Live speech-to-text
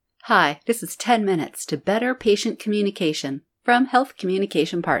Hi, this is 10 Minutes to Better Patient Communication from Health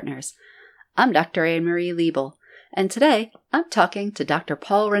Communication Partners. I'm Dr. Anne-Marie Liebel, and today I'm talking to Dr.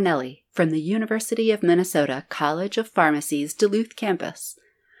 Paul Ranelli from the University of Minnesota College of Pharmacy's Duluth campus.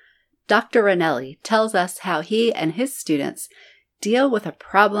 Dr. Ranelli tells us how he and his students deal with a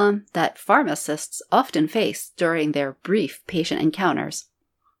problem that pharmacists often face during their brief patient encounters,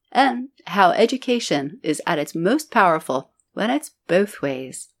 and how education is at its most powerful when it's both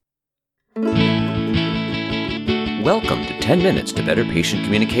ways. Welcome to 10 Minutes to Better Patient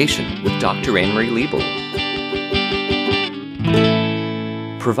Communication with Dr. Anne-Marie Liebel.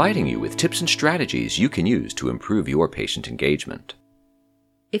 Providing you with tips and strategies you can use to improve your patient engagement.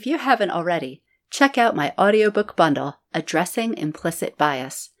 If you haven't already, check out my audiobook bundle, Addressing Implicit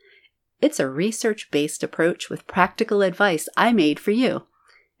Bias. It's a research-based approach with practical advice I made for you.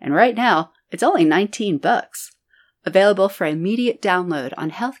 And right now, it's only $19. Available for immediate download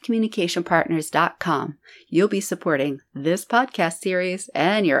on healthcommunicationpartners.com. You'll be supporting this podcast series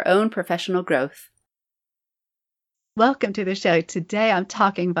and your own professional growth. Welcome to the show. Today I'm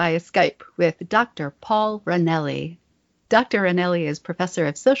talking via Skype with Dr. Paul Ranelli. Dr. Ranelli is professor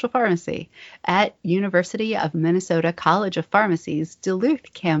of social pharmacy at University of Minnesota College of Pharmacy's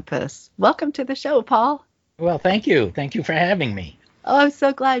Duluth campus. Welcome to the show, Paul. Well, thank you. Thank you for having me. Oh, I'm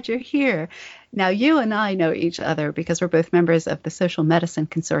so glad you're here. Now, you and I know each other because we're both members of the Social Medicine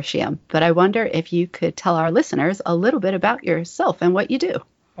Consortium, but I wonder if you could tell our listeners a little bit about yourself and what you do.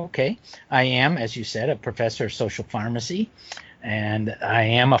 Okay. I am, as you said, a professor of social pharmacy, and I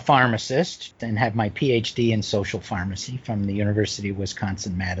am a pharmacist and have my PhD in social pharmacy from the University of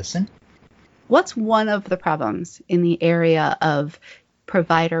Wisconsin-Madison. What's one of the problems in the area of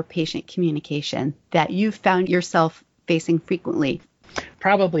provider-patient communication that you found yourself facing frequently?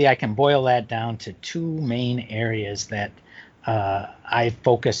 Probably I can boil that down to two main areas that I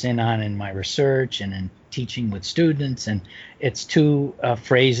focus in on in my research and in teaching with students. And it's two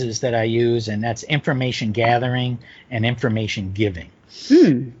phrases that I use, and that's information gathering and information giving.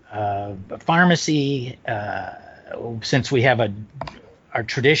 Pharmacy, since we have our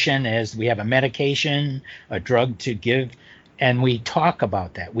tradition is we have a medication, a drug to give, and we talk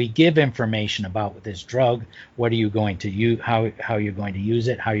about that. We give information about this drug. What are you going to use? How you're going to use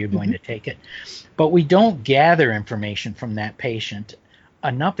it? How you're going to take it? But we don't gather information from that patient,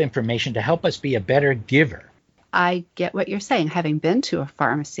 enough information to help us be a better giver. I get what you're saying. Having been to a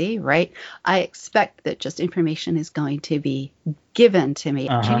pharmacy, right? I expect that just information is going to be given to me.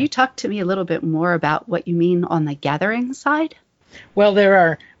 Can you talk to me a little bit more about what you mean on the gathering side? Well,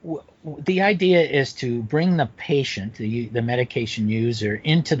 the idea is to bring the patient, the medication user,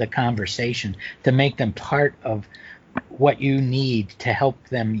 into the conversation to make them part of what you need to help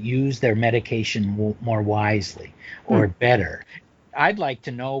them use their medication more wisely or better. I'd like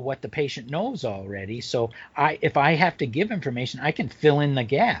to know what the patient knows already. So if I have to give information, I can fill in the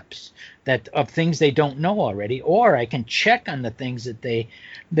gaps of things they don't know already, or I can check on the things that they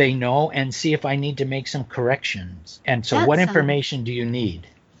know and see if I need to make some corrections. And so what information do you need?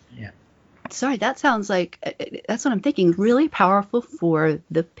 Yeah. Sorry, that sounds like, that's what I'm thinking, really powerful for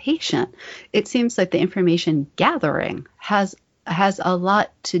the patient. It seems like the information gathering has a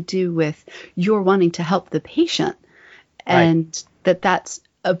lot to do with your wanting to help the patient. And that's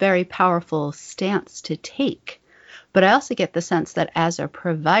a very powerful stance to take. But I also get the sense that as a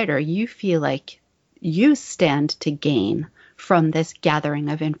provider, you feel like you stand to gain from this gathering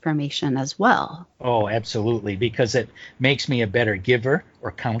of information as well. Oh, absolutely, because it makes me a better giver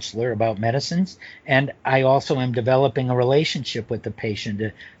or counselor about medicines. And I also am developing a relationship with the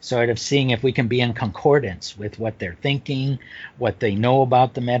patient, sort of seeing if we can be in concordance with what they're thinking, what they know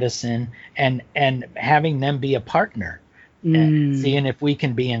about the medicine, and having them be a partner. And seeing if we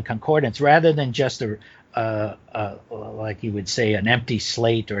can be in concordance rather than just like you would say, an empty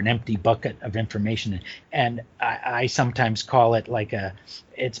slate or an empty bucket of information. And I sometimes call it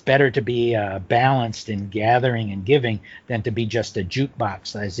it's better to be balanced in gathering and giving than to be just a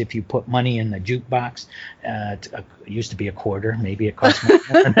jukebox. As if you put money in the jukebox, it used to be a quarter, maybe it costs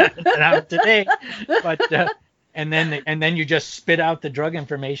more than that today, but. And then you just spit out the drug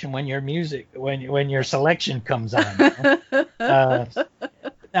information when your selection comes on.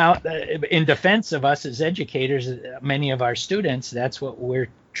 Now, in defense of us as educators, many of our students, that's what we're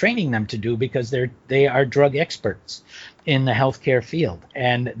training them to do because they are drug experts in the healthcare field,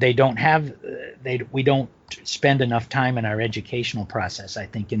 and we don't spend enough time in our educational process, I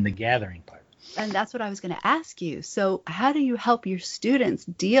think, in the gathering part. And that's what I was going to ask you. So how do you help your students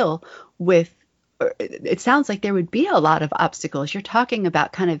deal with? It sounds like there would be a lot of obstacles. You're talking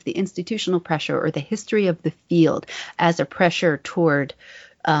about kind of the institutional pressure or the history of the field as a pressure toward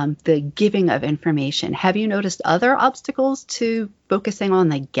the giving of information. Have you noticed other obstacles to focusing on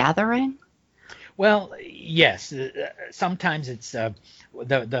the gathering? Well, yes. Sometimes it's the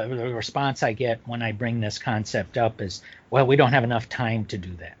response I get when I bring this concept up is, well, we don't have enough time to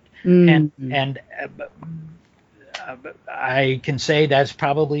do that. Mm-hmm. And I can say that's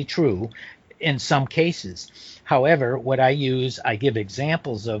probably true in some cases. However, what I give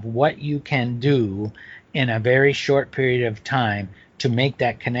examples of what you can do in a very short period of time to make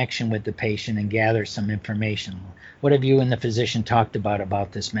that connection with the patient and gather some information. What have you and the physician talked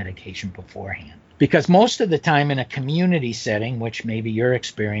about this medication beforehand? Because most of the time in a community setting, which maybe your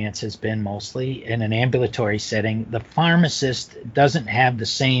experience has been mostly in an ambulatory setting, the pharmacist doesn't have the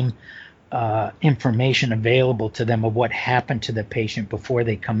same information available to them of what happened to the patient before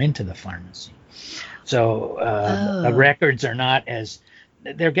they come into the pharmacy. So the records are not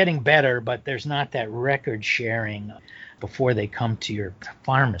they're getting better, but there's not that record sharing before they come to your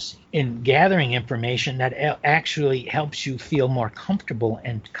pharmacy. In gathering information, that actually helps you feel more comfortable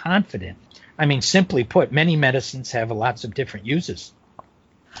and confident. I mean, simply put, many medicines have lots of different uses.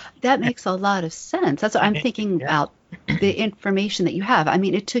 That makes a lot of sense. That's what I'm thinking about, the information that you have. I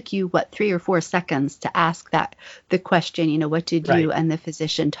mean, it took you, 3 or 4 seconds to ask the question, what did you and the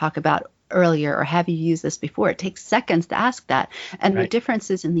physician talk about earlier, or have you used this before? It takes seconds to ask that. And the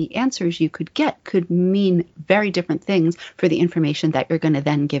differences in the answers you could get could mean very different things for the information that you're going to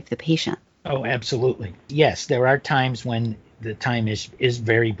then give the patient. Oh, absolutely. Yes, there are times when the time is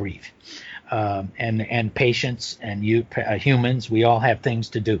very brief. And patients and humans, we all have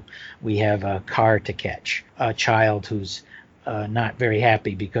things to do. We have a car to catch, a child who's not very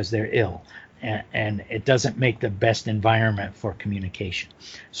happy because they're ill, and it doesn't make the best environment for communication.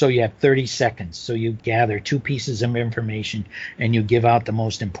 So you have 30 seconds. So you gather 2 pieces of information and you give out the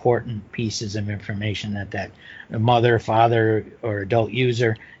most important pieces of information that mother, father, or adult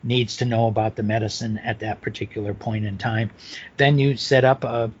user needs to know about the medicine at that particular point in time. Then you set up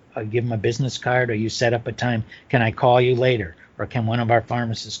give them a business card, or you set up a time. Can I call you later? Or can one of our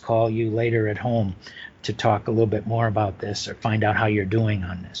pharmacists call you later at home to talk a little bit more about this or find out how you're doing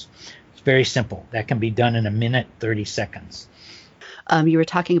on this? It's very simple. That can be done in a minute, 30 seconds. You were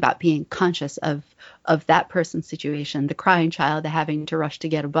talking about being conscious of that person's situation, the crying child, the having to rush to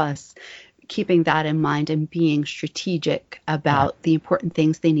get a bus, keeping that in mind and being strategic about the important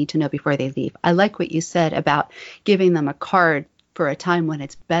things they need to know before they leave. I like what you said about giving them a card for a time when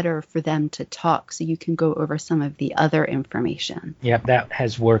it's better for them to talk, so you can go over some of the other information. Yeah, that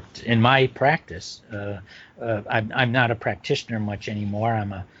has worked in my practice. I'm not a practitioner much anymore.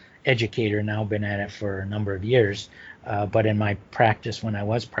 I'm an educator now, been at it for a number of years. But in my practice, when I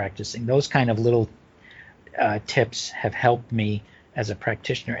was practicing, those kind of little tips have helped me as a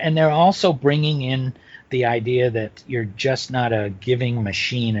practitioner. And they're also bringing in the idea that you're just not a giving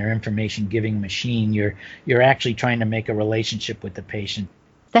machine or information giving machine. You're actually trying to make a relationship with the patient.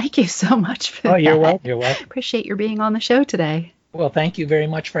 Thank you so much for that. Oh, you're welcome. You're welcome. Appreciate your being on the show today. Well, thank you very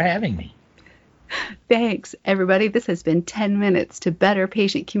much for having me. Thanks, everybody. This has been 10 Minutes to Better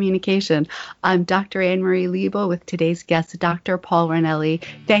Patient Communication. I'm Dr. Anne-Marie Liebel with today's guest, Dr. Paul Ranelli.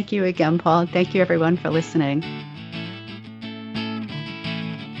 Thank you again, Paul. Thank you, everyone, for listening.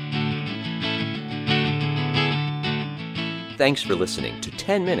 Thanks for listening to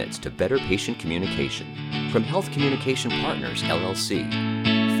 10 Minutes to Better Patient Communication from Health Communication Partners, LLC.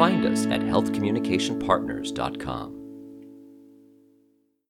 Find us at healthcommunicationpartners.com.